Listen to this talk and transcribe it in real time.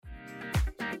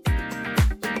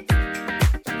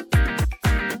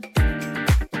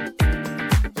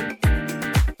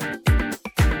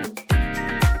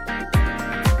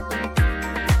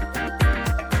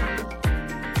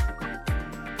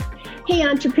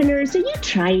entrepreneurs, are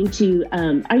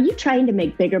you trying to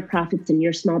make bigger profits in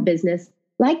your small business?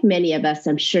 Like many of us,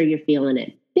 I'm sure you're feeling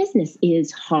it. Business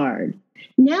is hard.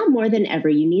 Now more than ever,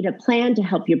 you need a plan to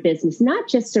help your business not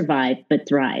just survive, but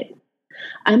thrive.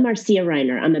 I'm Marcia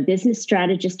Reiner. I'm a business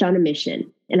strategist on a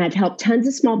mission, and I've helped tons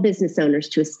of small business owners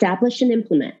to establish and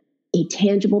implement a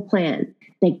tangible plan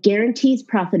that guarantees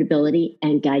profitability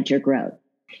and guides your growth.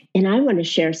 And I want to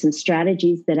share some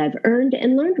strategies that I've earned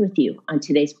and learned with you on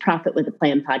today's Profit with a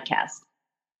Plan podcast.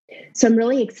 So I'm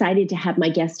really excited to have my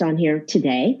guest on here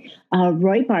today,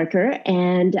 Roy Barker,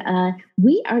 and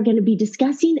we are going to be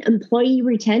discussing employee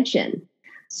retention.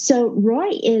 So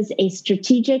Roy is a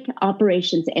strategic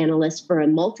operations analyst for a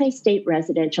multi-state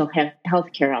residential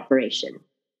healthcare operation.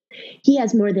 He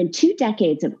has more than 2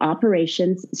 decades of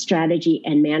operations, strategy,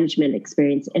 and management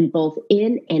experience in both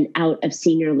in and out of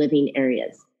senior living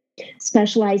areas,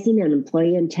 specializing in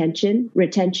employee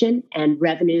retention, and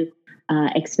revenue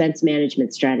expense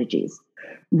management strategies.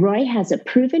 Roy has a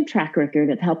proven track record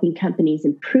of helping companies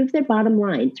improve their bottom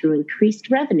line through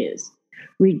increased revenues,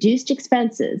 reduced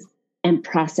expenses, and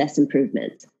process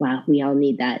improvements. Wow, we all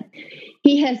need that.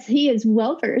 He is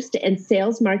well-versed in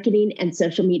sales, marketing, and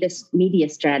social media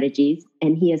strategies,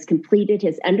 and he has completed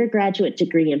his undergraduate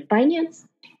degree in finance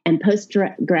and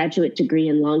postgraduate degree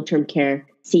in long-term care,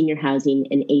 senior housing,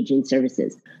 and aging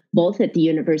services, both at the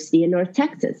University of North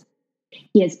Texas.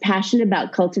 He is passionate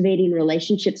about cultivating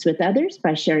relationships with others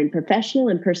by sharing professional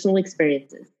and personal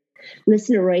experiences.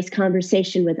 Listen to Roy's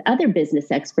conversation with other business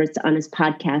experts on his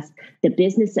podcast, The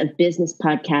Business of Business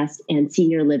Podcast and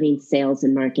Senior Living Sales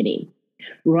and Marketing.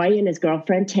 Roy and his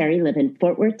girlfriend, Terry, live in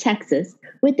Fort Worth, Texas,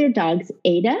 with their dogs,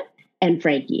 Ada and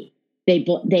Frankie.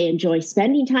 They enjoy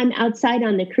spending time outside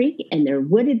on the creek in their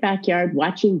wooded backyard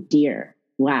watching deer.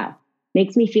 Wow.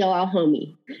 Makes me feel all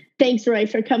homey. Thanks, Roy,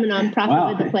 for coming on Profit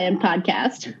with the Plan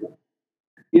podcast.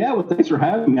 Yeah, well, thanks for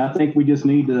having me. I think we just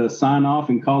need to sign off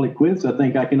and call it quits. I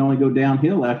think I can only go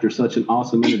downhill after such an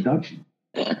awesome introduction.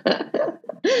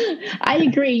 I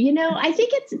agree. I think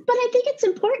it's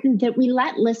important that we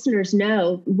let listeners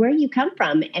know where you come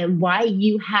from and why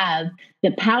you have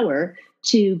the power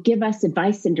to give us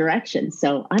advice and direction.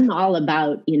 So I'm all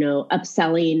about,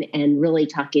 upselling and really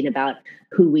talking about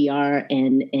who we are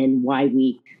and why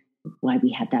we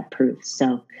have that proof.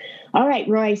 So, all right,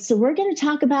 Roy. So we're going to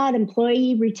talk about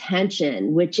employee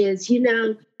retention, which is,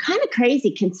 kind of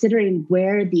crazy considering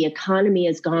where the economy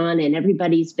has gone and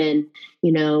everybody's been,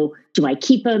 do I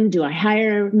keep them? Do I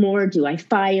hire more? Do I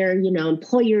fire?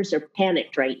 Employers are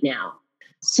panicked right now.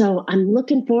 So I'm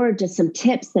looking forward to some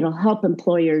tips that'll help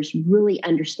employers really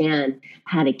understand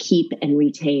how to keep and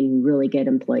retain really good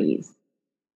employees.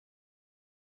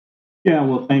 Yeah,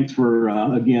 well, thanks for,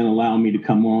 again, allowing me to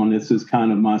come on. This is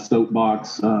kind of my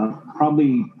soapbox.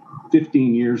 Probably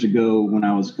 15 years ago when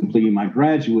I was completing my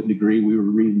graduate degree, we were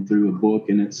reading through a book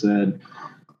and it said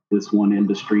this one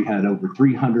industry had over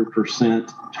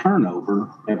 300% turnover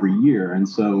every year. And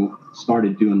so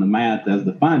started doing the math as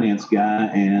the finance guy,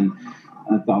 and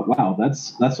I thought, wow,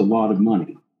 that's a lot of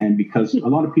money. And because a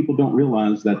lot of people don't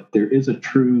realize that there is a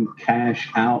true cash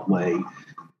outlay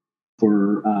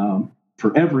for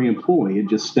every employee. It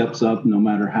just steps up no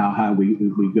matter how high we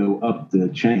go up the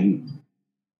chain.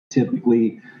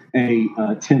 Typically, a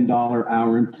 $10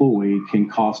 hour employee can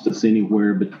cost us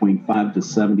anywhere between $500 to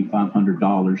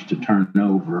 $7,500 to turn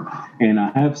over. And I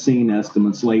have seen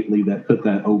estimates lately that put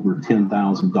that over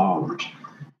 $10,000.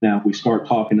 Now, if we start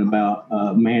talking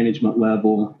about management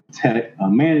level,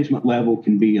 management level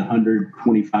can be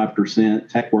 125%.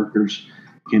 Tech workers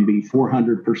can be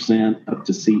 400%, up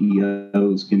to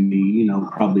CEOs can be,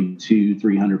 probably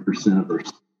 200-300% of their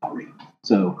salary.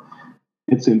 So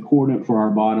it's important for our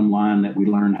bottom line that we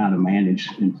learn how to manage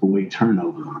employee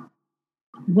turnover.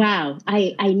 Wow.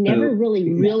 I never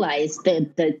really realized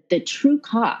the true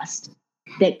cost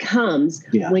that comes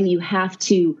when you have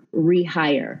to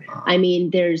rehire. I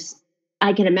mean,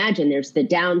 I can imagine there's the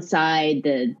downside,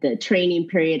 the training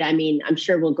period. I mean, I'm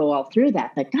sure we'll go all through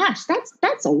that, but gosh,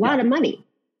 that's a lot of money.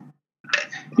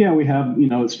 Yeah, we have,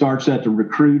 it starts at the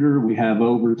recruiter. We have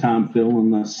overtime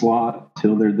filling the slot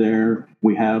till they're there.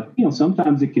 We have,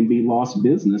 sometimes it can be lost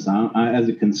business. I as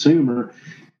a consumer,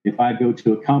 if I go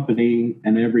to a company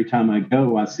and every time I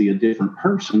go, I see a different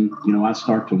person, I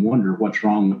start to wonder what's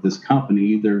wrong with this company.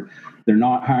 Either they're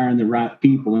not hiring the right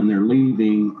people and they're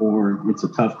leaving, or it's a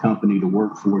tough company to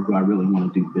work for. Do I really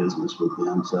want to do business with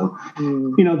them? So,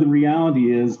 the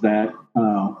reality is that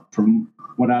from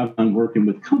what I've done working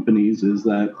with companies is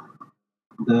that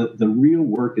the real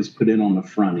work is put in on the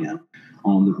front end,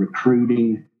 on the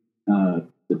recruiting,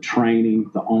 the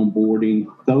training, the onboarding.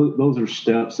 Those are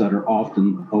steps that are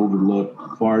often overlooked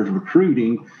as far as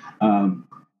recruiting.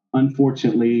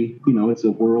 Unfortunately, it's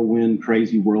a whirlwind,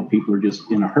 crazy world. People are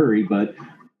just in a hurry, but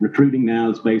recruiting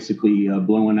now is basically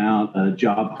blowing out a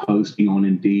job posting on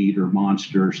Indeed or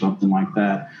Monster or something like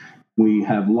that. We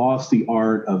have lost the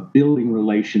art of building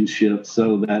relationships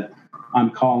so that I'm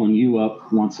calling you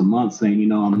up once a month saying,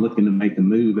 I'm looking to make a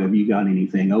move. Have you got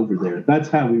anything over there? That's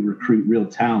how we recruit real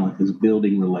talent, is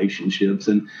building relationships.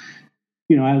 And,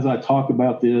 as I talk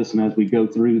about this and as we go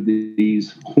through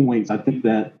these points, I think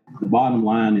that the bottom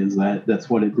line is that that's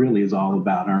what it really is all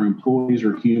about. Our employees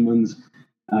are humans.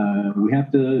 We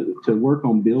have to work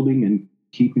on building and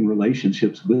keeping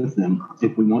relationships with them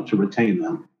if we want to retain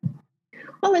them.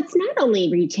 Well, it's not only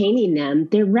retaining them,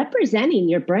 they're representing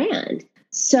your brand.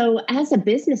 So as a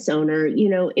business owner,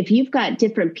 if you've got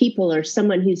different people or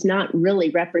someone who's not really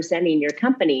representing your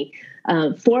company,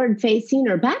 forward facing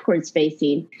or backwards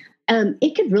facing,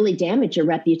 it could really damage your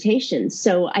reputation.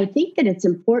 So I think that it's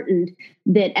important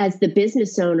that as the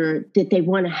business owner, that they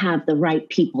want to have the right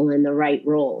people in the right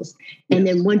roles. And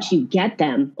then once you get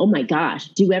them, oh my gosh,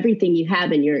 do everything you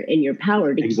have in your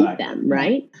power to keep them,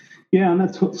 right? Yeah, and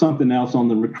that's something else on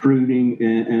the recruiting,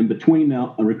 and between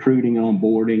the recruiting and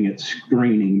onboarding, it's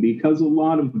screening, because a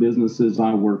lot of businesses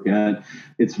I work at,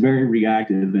 it's very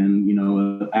reactive, and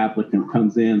an applicant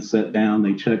comes in, sit down,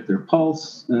 they check their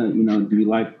pulse.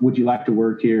 Would you like to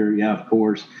work here? Yeah, of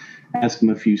course. Ask them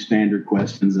a few standard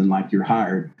questions, and you're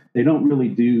hired. They don't really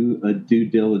do a due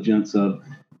diligence of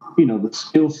the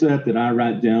skill set that I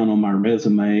write down on my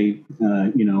resume.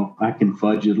 I can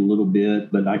fudge it a little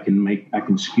bit, but I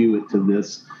can skew it to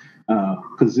this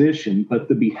position. But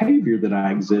the behavior that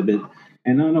I exhibit,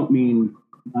 and I'm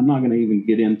not going to even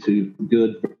get into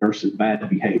good versus bad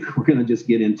behavior. We're going to just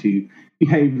get into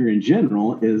behavior in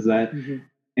general. Is that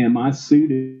am I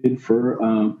suited for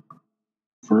a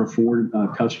forward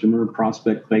customer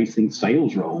prospect facing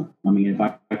sales role? I mean, if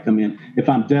I come in, if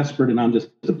I'm desperate and I'm just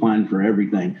applying for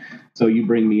everything, so you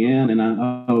bring me in and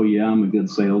I'm a good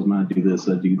salesman, I do this,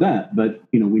 I do that. But,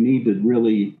 we need to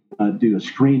really do a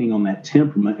screening on that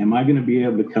temperament. Am I going to be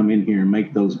able to come in here and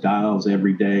make those dials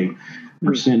every day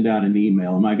or send out an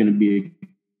email? Am I going to be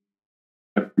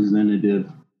a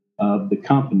representative of the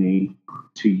company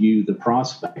to you, the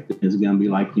prospect? Is going to be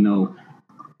like,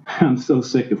 I'm so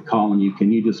sick of calling you.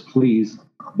 Can you just please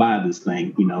buy this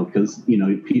thing? Because,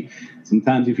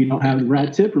 sometimes if you don't have the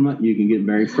right temperament, you can get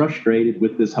very frustrated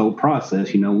with this whole process.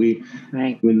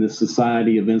 In the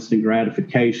society of instant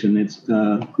gratification, it's, it's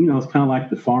kind of like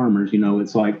the farmers,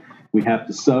 it's like we have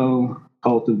to sow,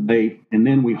 cultivate, and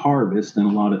then we harvest. And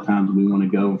a lot of times we want to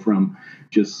go from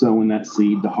just sowing that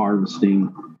seed to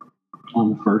harvesting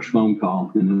on the first phone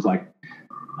call. And it's like,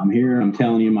 I'm here, I'm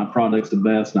telling you my product's the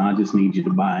best, and I just need you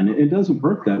to buy. And it doesn't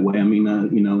work that way. I mean,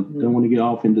 don't want to get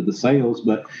off into the sales,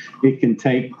 but it can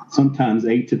take sometimes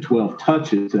 8 to 12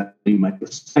 touches to make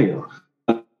a sale.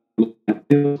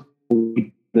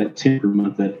 That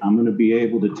temperament that I'm going to be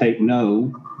able to take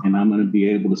no, and I'm going to be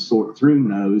able to sort through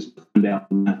no's to find out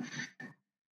if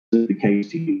that's the case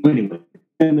to you. Anyway,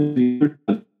 and I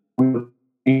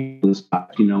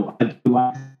do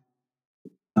like.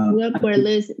 Look,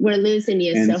 we're losing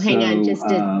you. So hang on just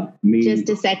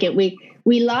a second.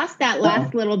 We lost that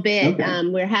last little bit. Okay.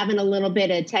 We're having a little bit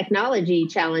of technology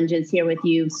challenges here with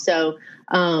you. So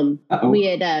we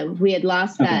had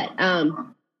lost that.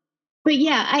 But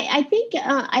yeah, I think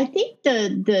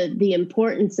the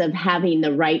importance of having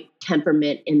the right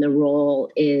temperament in the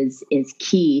role is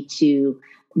key to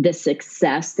the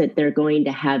success that they're going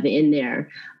to have in there.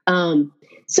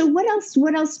 So what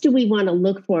else do we want to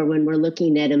look for when we're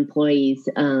looking at employees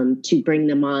to bring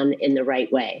them on in the right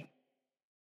way?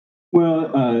 Well,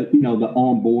 the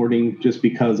onboarding, just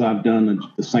because I've done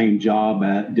the same job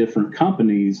at different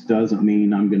companies doesn't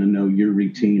mean I'm going to know your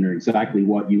routine or exactly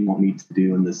what you want me to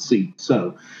do in this seat.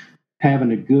 So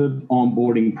having a good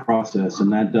onboarding process,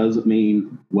 and that doesn't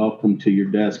mean welcome to your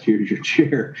desk, here's your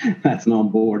chair. That's an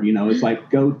onboard. It's like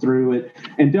go through it,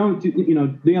 and don't.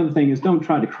 The other thing is don't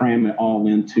try to cram it all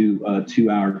into a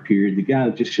 2-hour period. The guy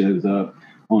just shows up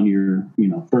on your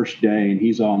first day and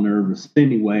he's all nervous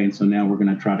anyway, and so now we're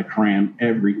going to try to cram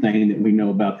everything that we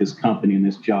know about this company and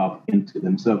this job into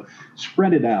them. So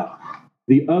spread it out.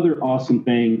 The other awesome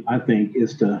thing, I think,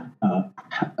 is to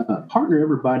partner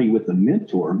everybody with a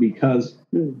mentor, because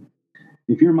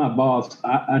if you're my boss,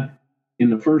 I in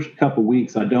the first couple of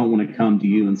weeks, I don't want to come to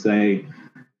you and say,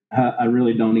 I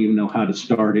really don't even know how to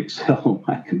start Excel on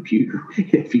my computer,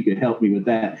 if you could help me with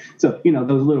that. So,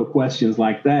 those little questions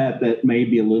like that may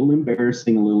be a little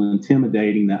embarrassing, a little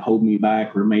intimidating, that hold me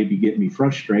back or maybe get me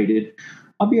frustrated.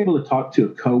 I'll be able to talk to a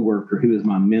coworker who is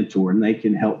my mentor, and they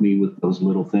can help me with those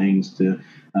little things to,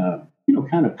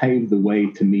 kind of pave the way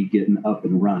to me getting up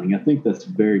and running. I think that's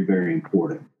very, very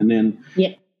important. And then,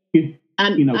 yeah.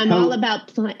 I'm all about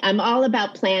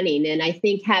planning, and I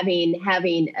think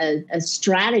having a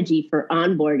strategy for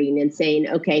onboarding and saying,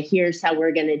 okay, here's how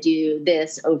we're going to do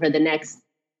this over the next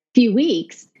few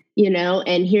weeks,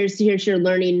 and here's your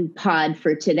learning pod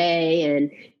for today,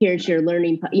 and here's your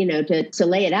learning, to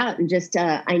lay it out. And just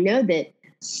I know that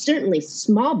certainly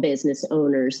small business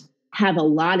owners have a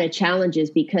lot of challenges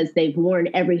because they've worn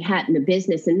every hat in the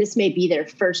business, and this may be their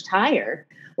first hire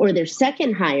or their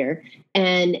second hire,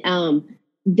 and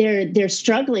they're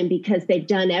struggling because they've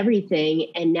done everything,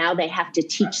 and now they have to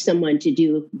teach someone to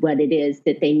do what it is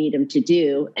that they need them to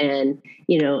do, and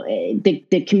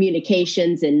the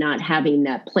communications and not having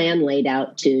that plan laid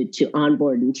out to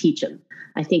onboard and teach them.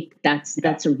 I think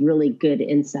that's a really good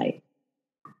insight.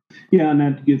 Yeah, and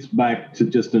that gets back to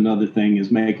just another thing is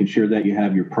making sure that you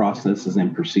have your processes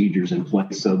and procedures in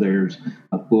place. So there's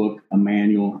a book, a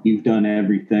manual. You've done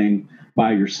everything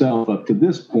by yourself up to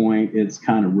this point. It's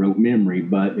kind of rote memory,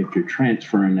 but if you're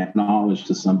transferring that knowledge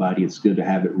to somebody, it's good to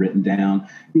have it written down.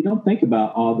 You don't think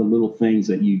about all the little things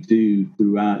that you do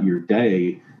throughout your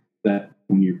day that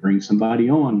when you bring somebody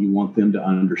on, you want them to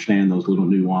understand those little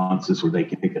nuances where they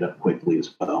can pick it up quickly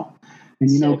as well. And,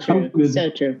 COVID, so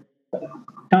true.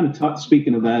 Kind of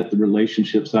speaking of that, the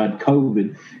relationship side,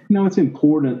 COVID, it's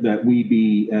important that we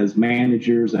be, as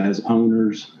managers, as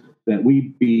owners, that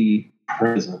we be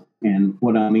present. And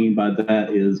what I mean by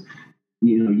that is,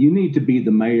 you need to be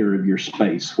the mayor of your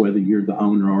space, whether you're the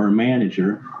owner or a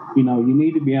manager. You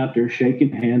need to be out there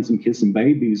shaking hands and kissing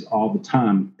babies all the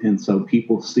time. And so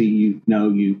people see you, know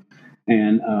you.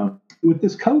 And with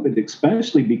this COVID,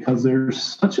 especially because there's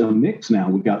such a mix now.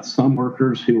 We got some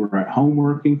workers who are at home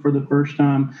working for the first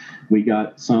time. We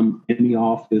got some in the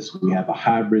office. We have a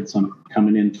hybrid, some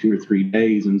coming in 2 or 3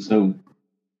 days. And so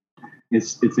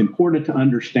it's important to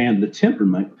understand the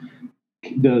temperament.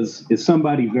 Is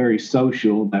somebody very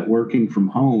social that working from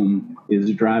home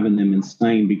is driving them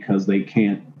insane because they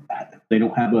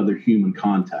don't have other human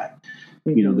contact?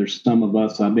 There's some of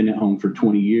us, I've been at home for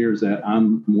 20 years, that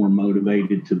I'm more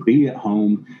motivated to be at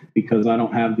home because I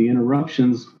don't have the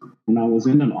interruptions. When I was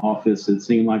in an office, it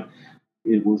seemed like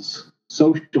it was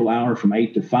social hour from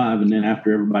 8 to 5. And then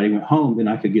after everybody went home, then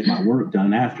I could get my work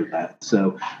done after that.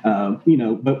 So,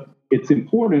 but it's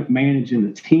important managing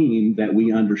the team that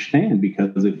we understand,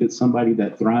 because if it's somebody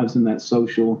that thrives in that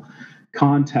social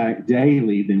contact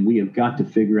daily, then we have got to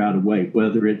figure out a way,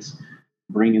 whether it's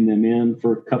bringing them in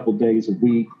for a couple days a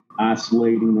week,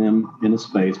 isolating them in a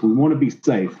space. We want to be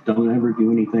safe. Don't ever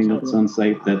do anything that's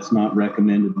unsafe, that's not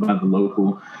recommended by the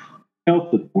local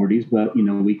health authorities. But,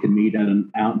 we can meet at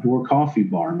an outdoor coffee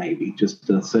bar, maybe just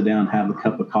to sit down, have a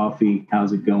cup of coffee.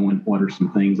 How's it going? What are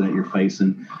some things that you're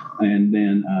facing? And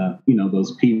then,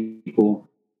 those people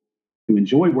who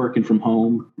enjoy working from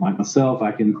home, like myself,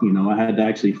 I had to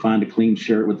actually find a clean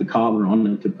shirt with the collar on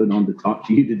it to put on to talk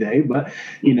to you today. But,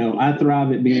 I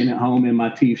thrive at being at home in my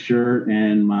T-shirt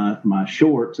and my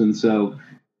shorts. And so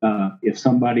if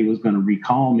somebody was going to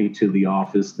recall me to the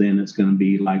office, then it's going to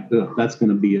be like, that's going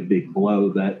to be a big blow,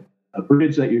 that a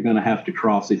bridge that you're going to have to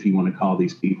cross if you want to call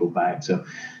these people back. So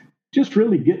just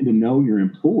really getting to know your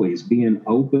employees, being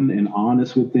open and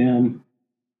honest with them.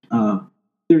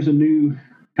 There's a new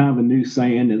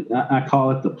saying, and I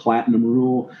call it the platinum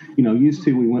rule. Used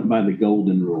to we went by the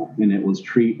golden rule, and it was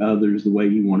treat others the way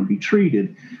you want to be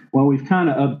treated. Well, we've kind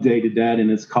of updated that,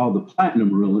 and it's called the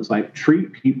platinum rule. It's like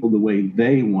treat people the way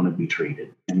they want to be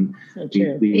treated. And so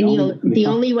true. The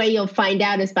only way you'll find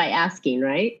out is by asking,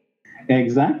 right?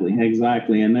 Exactly.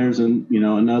 And there's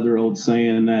another old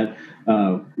saying that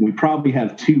we probably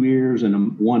have 2 ears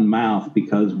and one mouth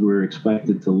because we're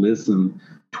expected to listen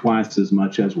twice as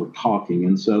much as we're talking.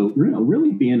 And so,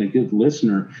 really being a good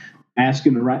listener,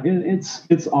 asking the right,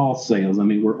 it's all sales. I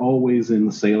mean, we're always in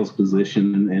the sales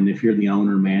position. And if you're the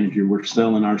owner, manager, we're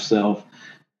selling ourselves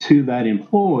to that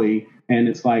employee. And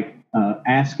it's like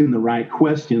asking the right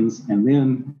questions and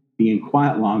then being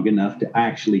quiet long enough to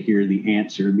actually hear the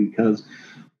answer, because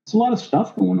it's a lot of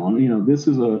stuff going on. This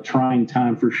is a trying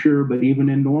time for sure, but even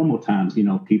in normal times,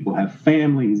 people have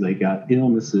families, they got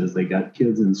illnesses, they got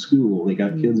kids in school, they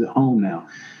got kids at home now.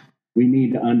 We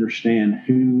need to understand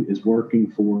who is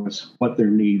working for us, what their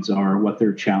needs are, what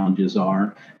their challenges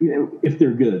are. If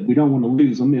they're good, we don't want to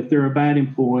lose them. If they're a bad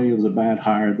employee, it was a bad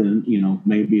hire, then,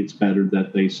 maybe it's better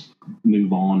that they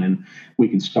move on and we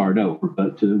can start over.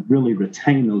 But to really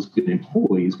retain those good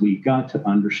employees, we got to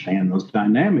understand those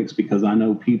dynamics, because I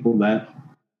know people that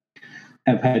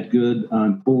have had good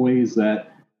employees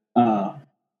that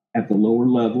at the lower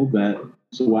level.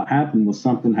 So what happened was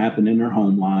something happened in their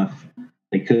home life.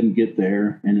 They couldn't get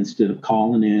there, and instead of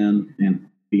calling in and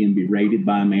being berated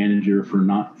by a manager for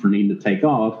needing to take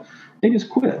off, they just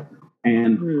quit.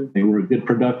 And they were a good,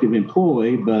 productive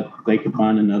employee, but they could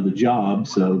find another job,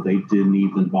 so they didn't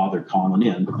even bother calling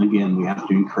in. Again, we have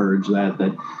to encourage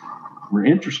that we're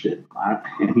interested.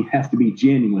 And you have to be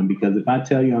genuine, because if I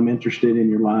tell you I'm interested in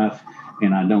your life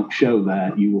and I don't show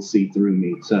that, you will see through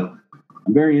me. So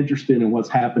I'm very interested in what's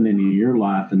happening in your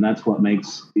life, and that's what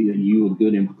makes you a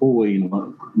good employee and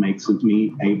what makes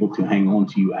me able to hang on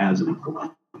to you as an employee.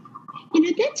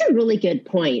 That's a really good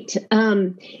point.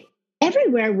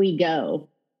 Everywhere we go,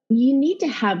 you need to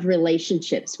have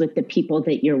relationships with the people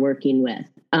that you're working with.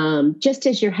 Just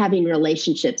as you're having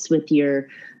relationships with your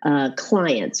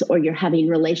clients, or you're having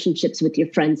relationships with your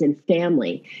friends and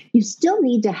family, you still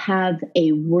need to have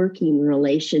a working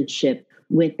relationship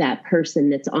with that person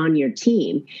that's on your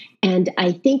team. And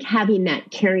I think having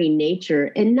that caring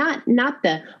nature, and not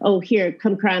the, oh, here,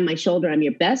 come cry on my shoulder, I'm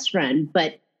your best friend,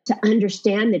 but to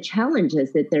understand the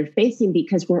challenges that they're facing,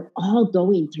 because we're all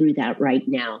going through that right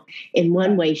now in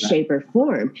one way, shape, or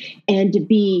form. And to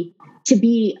be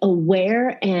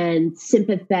aware and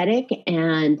sympathetic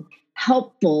and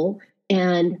helpful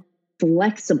and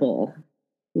flexible,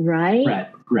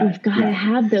 right? We've got to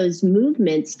have those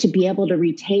movements to be able to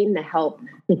retain the help,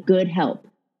 the good help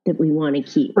that we want to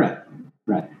keep. Right.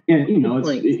 And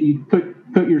you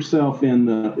put yourself in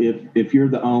if you're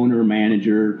the owner,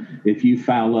 manager, if you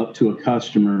foul up to a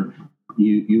customer,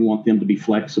 you want them to be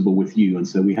flexible with you. And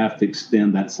so we have to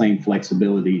extend that same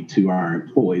flexibility to our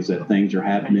employees, that things are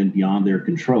happening beyond their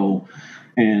control.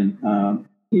 And,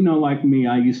 like me,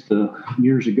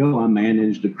 years ago, I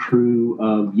managed a crew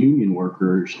of union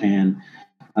workers, and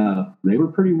they were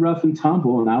pretty rough and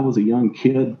tumble. And I was a young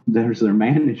kid, there's their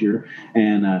manager.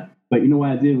 And, but what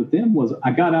I did with them was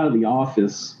I got out of the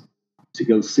office to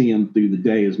go see them through the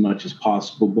day as much as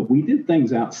possible. But we did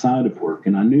things outside of work.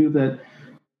 And I knew that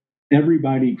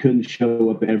everybody couldn't show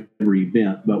up at every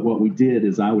event. But what we did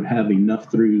is I would have enough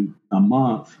through a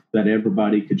month that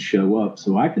everybody could show up.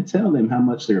 So I could tell them how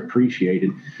much they're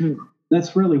appreciated.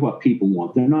 That's really what people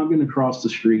want. They're not going to cross the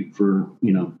street for,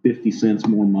 50 cents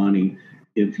more money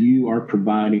if you are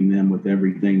providing them with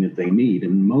everything that they need.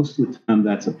 And most of the time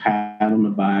that's a pat on the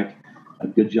back, a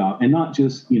good job. And not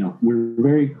just, we're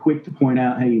very quick to point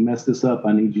out, hey, you messed this up,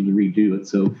 I need you to redo it.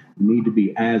 So we need to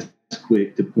be as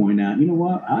quick to point out,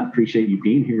 I appreciate you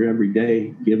being here every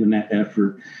day, giving that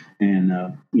effort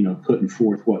and, putting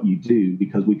forth what you do,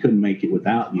 because we couldn't make it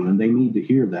without you. And they need to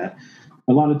hear that.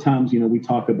 A lot of times, we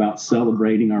talk about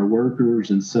celebrating our workers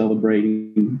and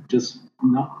celebrating just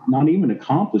not even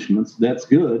accomplishments. That's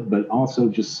good, but also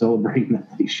just celebrating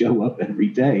that they show up every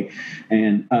day.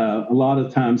 And a lot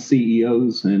of times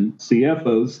CEOs and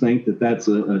CFOs think that that's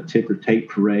a ticker tape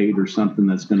parade or something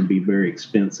that's going to be very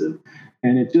expensive.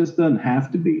 And it just doesn't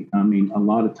have to be. I mean, a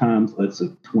lot of times it's a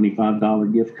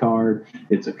 $25 gift card,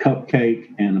 it's a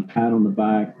cupcake and a pat on the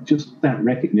back. Just that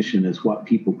recognition is what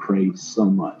people crave so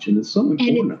much. And it's so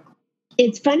important.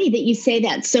 It's funny that you say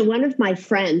that. So one of my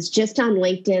friends just on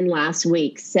LinkedIn last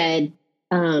week said,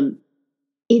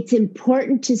 it's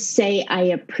important to say, I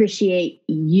appreciate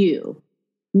you.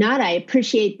 Not I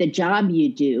appreciate the job you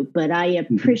do, but I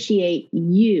appreciate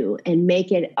you, and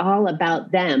make it all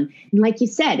about them. And like you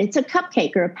said, it's a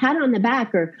cupcake or a pat on the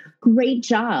back or great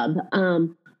job,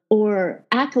 or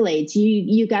accolades.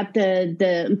 You got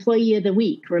the employee of the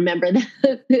week. Remember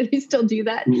that? They still do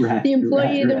that? Right, the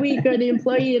employee of the week or the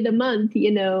employee of the month,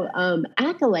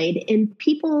 accolade. And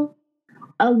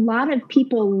a lot of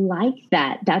people like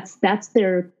that. That's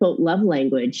their quote love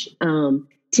language,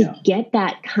 get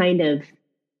that kind of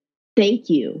thank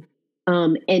you.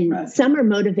 Some are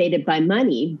motivated by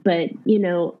money, but,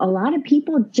 a lot of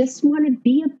people just want to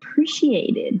be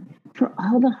appreciated for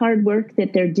all the hard work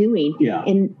that they're doing. Yeah.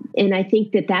 And I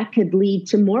think that could lead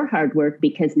to more hard work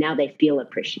because now they feel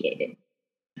appreciated.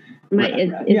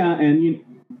 And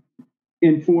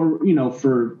for,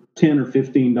 for $10 or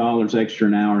 $15 extra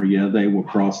an hour, they will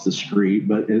cross the street.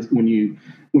 But when you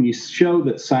show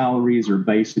that salaries are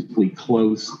basically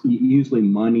close, usually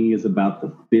money is about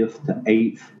the 5th to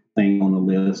 8th thing on the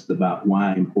list about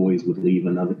why employees would leave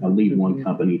one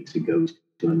company to go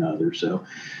to another. So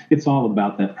it's all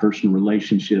about that personal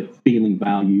relationship, feeling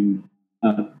valued.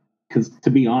 Because to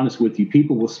be honest with you,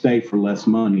 people will stay for less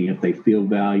money if they feel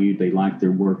valued, they like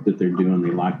their work that they're doing,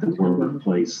 they like the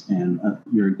workplace, and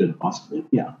you're a good boss.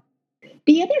 Yeah.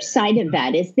 The other side of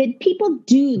that is that people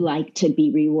do like to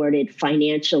be rewarded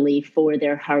financially for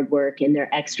their hard work and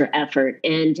their extra effort.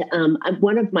 And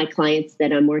one of my clients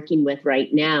that I'm working with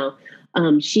right now,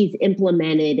 she's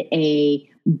implemented a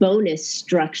bonus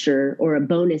structure or a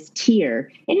bonus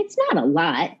tier, and it's not a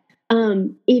lot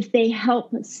if they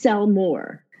help sell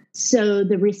more. So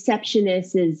the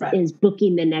receptionist is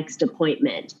booking the next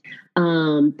appointment.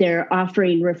 They're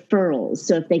offering referrals.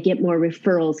 So if they get more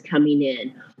referrals coming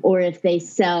in, or if they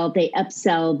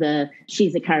upsell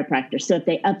she's a chiropractor. So if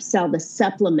they upsell the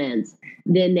supplements,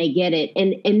 then they get it.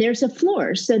 And there's a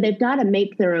floor. So they've got to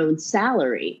make their own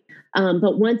salary.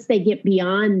 But once they get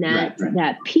beyond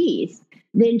that piece,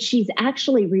 then she's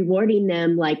actually rewarding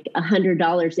them like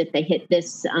 $100 if they hit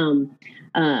this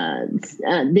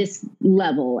this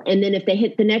level, and then if they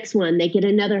hit the next one, they get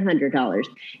another $100,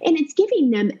 and it's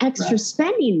giving them extra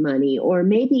spending money, or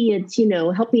maybe it's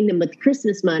helping them with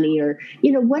Christmas money, or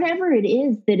whatever it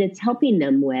is that it's helping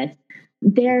them with.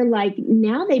 They're like,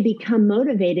 now they become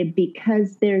motivated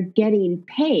because they're getting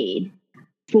paid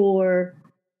for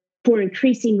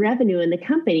increasing revenue in the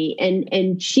company,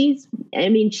 and she's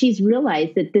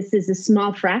realized that this is a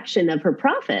small fraction of her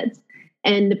profits.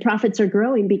 And the profits are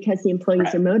growing because the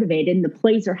employees are motivated, and the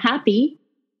employees are happy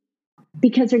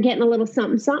because they're getting a little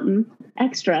something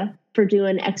extra for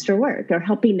doing extra work or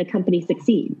helping the company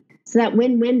succeed. So that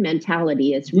win-win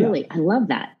mentality is really, I love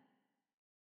that.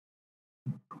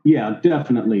 Yeah,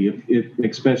 definitely. If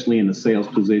especially in a sales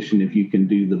position, if you can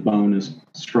do the bonus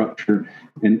structure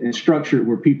and structure it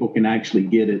where people can actually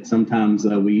get it. Sometimes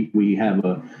we have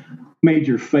a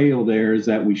major fail there is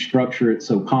that we structure it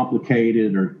so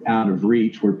complicated or out of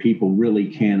reach where people really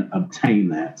can't obtain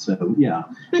that. So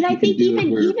but I think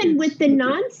even with the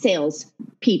non-sales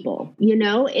people,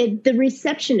 the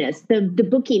receptionist, the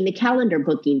booking, the calendar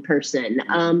booking person,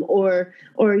 or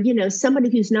somebody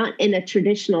who's not in a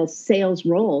traditional sales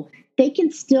role, they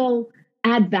can still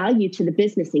add value to the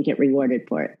business and get rewarded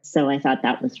for it. So I thought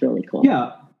that was really cool.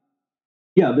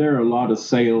 Yeah, there are a lot of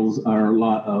sales or a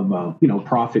lot of,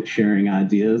 profit sharing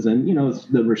ideas. And,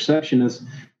 the receptionist,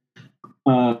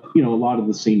 a lot of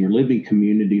the senior living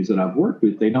communities that I've worked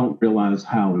with, they don't realize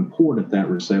how important that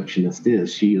receptionist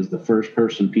is. She is the first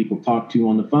person people talk to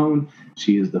on the phone.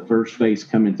 She is the first face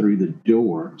coming through the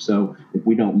door. So if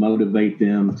we don't motivate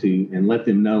them and let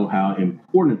them know how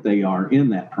important they are in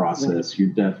that process, you're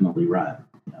definitely right.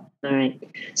 All right.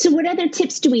 So what other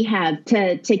tips do we have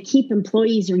to keep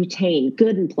employees retained,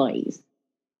 good employees?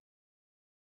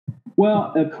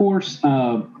 Well, of course,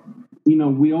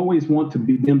 we always want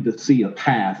them to see a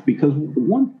path, because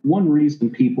one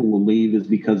reason people will leave is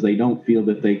because they don't feel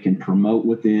that they can promote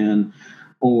within,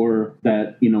 or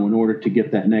that, in order to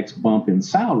get that next bump in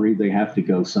salary, they have to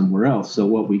go somewhere else. So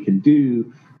what we can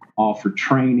do, offer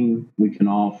training, we can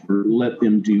let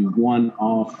them do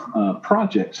one-off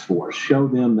projects for us, show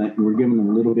them that we're giving them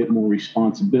a little bit more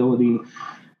responsibility.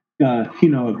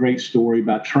 A great story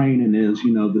about training is,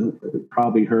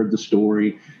 probably heard the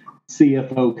story.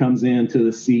 CFO comes into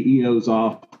the CEO's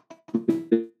office,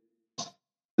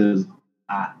 says,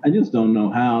 I just don't know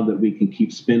how that we can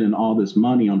keep spending all this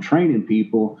money on training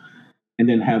people and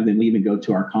then have them leave and go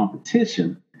to our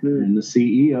competition. And the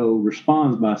CEO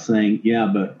responds by saying, yeah,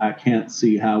 but I can't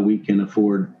see how we can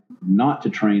afford not to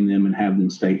train them and have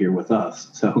them stay here with us.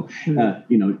 So,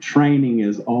 training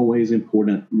is always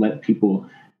important. Let people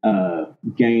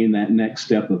gain that next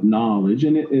step of knowledge.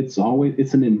 And it's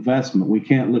an investment. We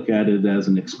can't look at it as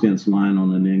an expense line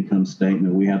on an income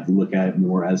statement. We have to look at it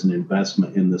more as an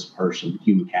investment in this person,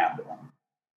 human capital.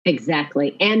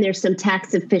 Exactly. And there's some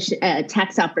tax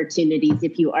opportunities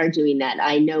if you are doing that.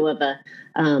 I know of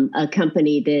a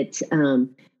company that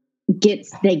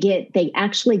they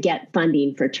actually get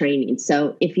funding for training.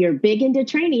 So if you're big into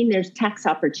training, there's tax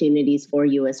opportunities for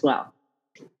you as well.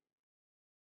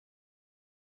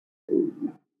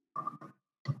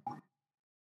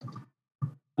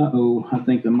 I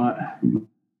think I might.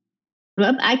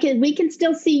 Well, we can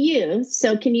still see you.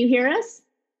 So can you hear us?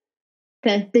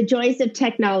 The joys of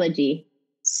technology.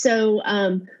 So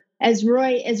as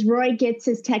Roy gets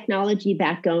his technology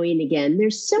back going again,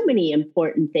 there's so many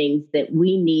important things that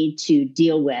we need to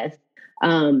deal with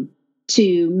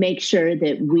to make sure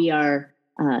that we are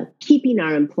keeping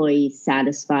our employees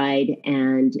satisfied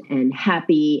and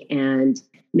happy, and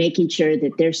making sure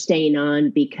that they're staying on,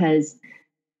 because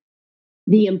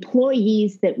the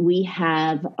employees that we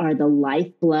have are the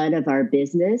lifeblood of our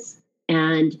business.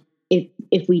 And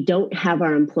if we don't have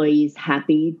our employees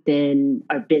happy, then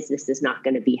our business is not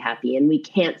going to be happy, and we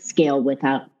can't scale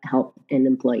without help and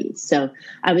employees. So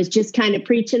I was just kind of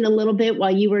preaching a little bit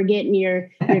while you were getting your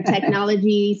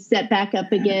technology set back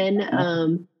up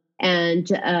again.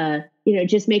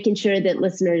 Just making sure that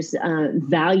listeners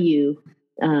value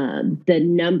the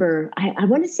number. I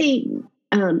want to say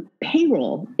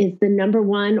payroll is the number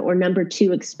one or number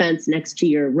two expense next to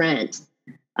your rent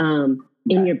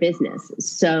in your business.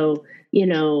 So,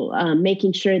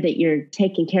 making sure that you're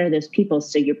taking care of those people,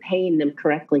 so you're paying them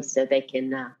correctly, so they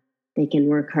can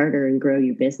work harder and grow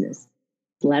your business.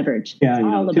 Leverage. Yeah, it's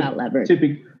all about leverage.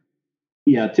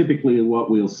 Typically what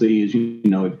we'll see is,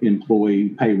 employee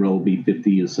payroll be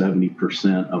 50 to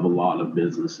 70% of a lot of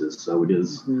businesses. So it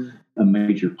is a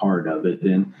major part of it.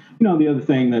 And, the other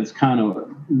thing that's kind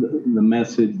of the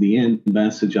message, the end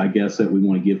message, I guess, that we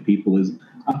want to give people is,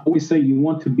 I always say you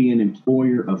want to be an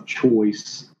employer of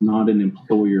choice, not an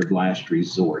employer of last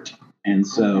resort. And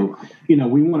so, we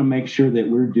want to make sure that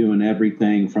we're doing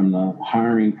everything from the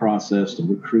hiring process to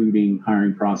recruiting,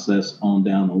 hiring process on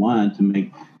down the line to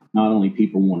make not only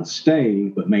people want to stay,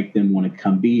 but make them want to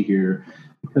come be here.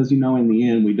 Because, in the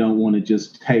end, we don't want to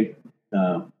just take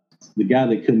the guy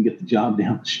that couldn't get the job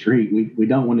down the street. We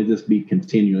don't want to just be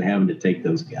continually having to take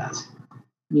those guys.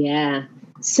 Yeah.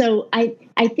 So I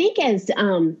think as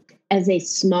a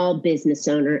small business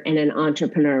owner and an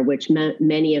entrepreneur, which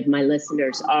many of my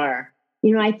listeners are,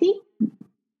 I think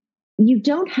you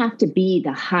don't have to be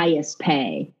the highest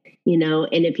pay,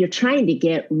 and if you're trying to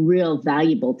get real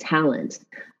valuable talent,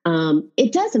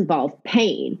 it does involve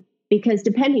pain, because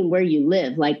depending where you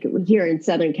live, like here in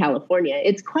Southern California,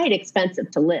 it's quite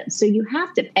expensive to live. So you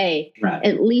have to pay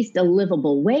at least a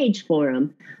livable wage for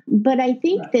them. But I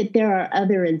think that there are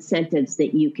other incentives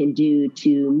that you can do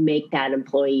to make that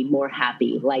employee more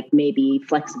happy, like maybe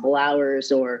flexible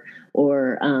hours or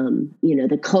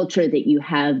the culture that you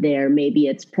have there. Maybe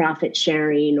it's profit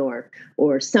sharing or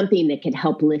something that could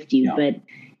help lift you. Yeah. But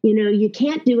you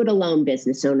can't do it alone,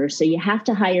 business owner. So you have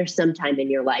to hire sometime in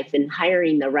your life, and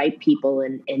hiring the right people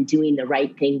and doing the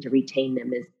right thing to retain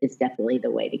them is definitely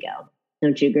the way to go.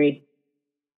 Don't you agree?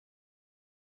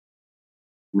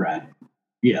 Right.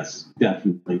 Yes,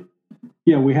 definitely.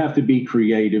 Yeah, we have to be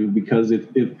creative, because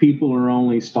if people are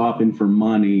only stopping for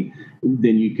money,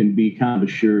 then you can be kind of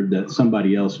assured that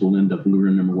somebody else will end up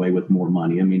luring them away with more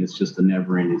money. I mean, it's just a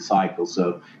never-ending cycle.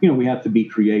 So, we have to be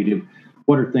creative.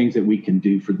 What are things that we can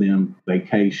do for them?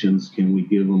 Vacations? Can we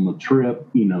give them a trip?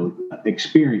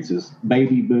 Experiences.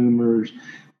 Baby boomers,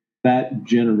 that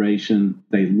generation,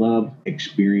 they love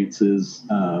experiences.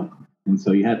 And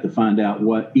so you have to find out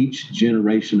what each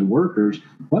generation of workers,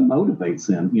 what motivates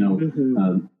them.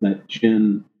 That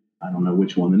gen, I don't know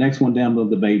which one. The next one down below,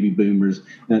 the baby boomers,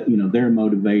 they're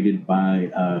motivated by,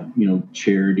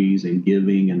 charities and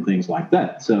giving and things like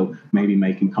that. So maybe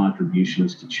making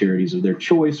contributions to charities of their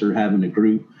choice, or having a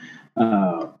group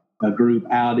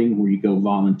outing where you go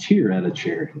volunteer at a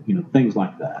charity, things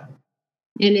like that.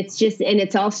 And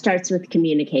it all starts with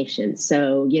communication.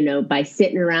 So, by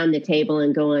sitting around the table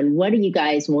and going, what do you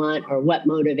guys want, or what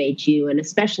motivates you? And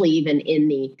especially even in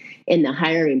the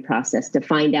hiring process, to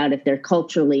find out if they're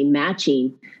culturally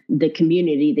matching the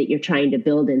community that you're trying to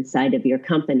build inside of your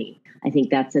company. I think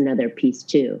that's another piece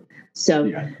too.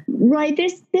 So, Roy,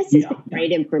 this is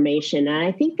great information. And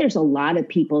I think there's a lot of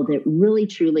people that really,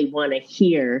 truly want to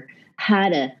hear how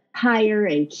to hire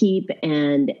and keep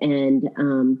and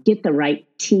get the right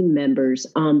team members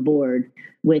on board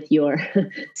with your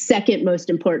second most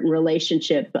important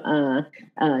relationship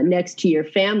next to your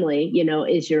family,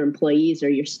 is your employees or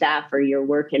your staff or your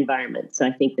work environment. So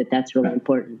I think that's really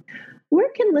important. Where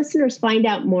can listeners find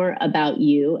out more about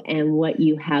you and what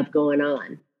you have going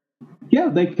on? Yeah,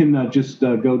 they can just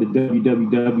go to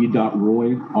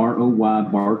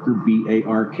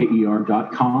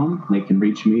www.roybarker.com. They can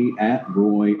reach me at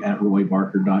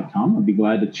roy@roybarker.com. I'd be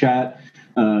glad to chat.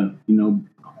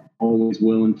 Always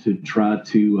willing to try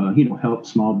to, help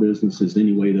small businesses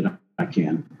any way that I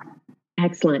can.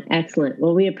 Excellent.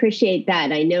 Well, we appreciate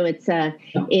that. I know it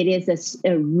is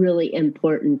a really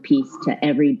important piece to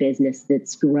every business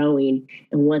that's growing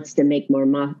and wants to make more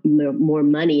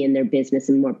money in their business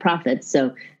and more profits.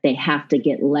 So they have to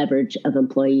get leverage of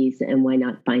employees, and why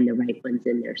not find the right ones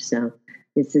in there? So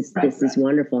this is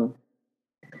wonderful.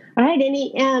 All right,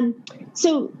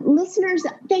 so listeners,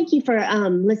 thank you for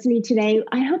listening today.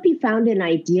 I hope you found an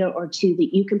idea or two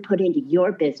that you can put into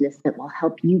your business that will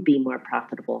help you be more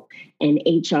profitable. And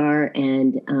HR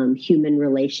and human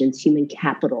relations, human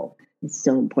capital is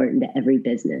so important to every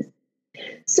business.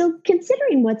 So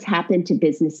considering what's happened to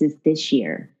businesses this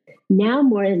year, Now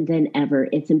more than ever,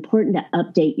 it's important to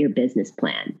update your business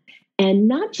plan. And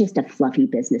not just a fluffy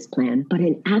business plan, but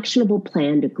an actionable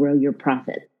plan to grow your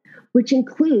profit, which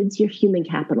includes your human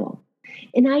capital.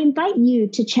 And I invite you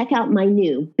to check out my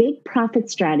new Big Profit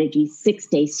Strategy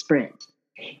 6-Day Sprint.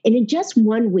 And in just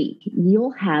 1 week,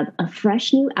 you'll have a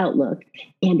fresh new outlook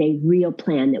and a real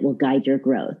plan that will guide your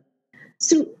growth.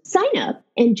 So sign up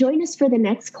and join us for the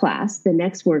next class, the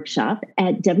next workshop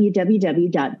at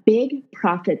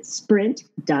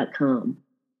www.bigprofitsprint.com.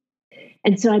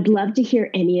 And so I'd love to hear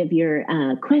any of your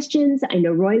questions. I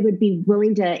know Roy would be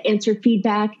willing to answer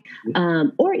feedback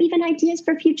or even ideas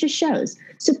for future shows.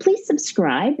 So please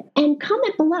subscribe and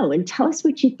comment below and tell us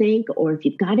what you think, or if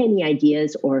you've got any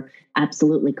ideas or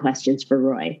absolutely questions for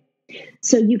Roy.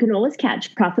 So you can always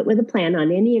catch Profit with a Plan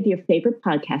on any of your favorite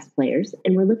podcast players.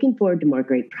 And we're looking forward to more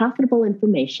great profitable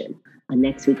information on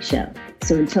next week's show.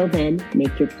 So until then,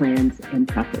 make your plans and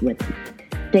profit with them.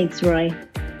 Thanks, Roy.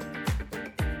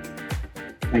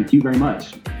 Thank you very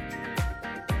much.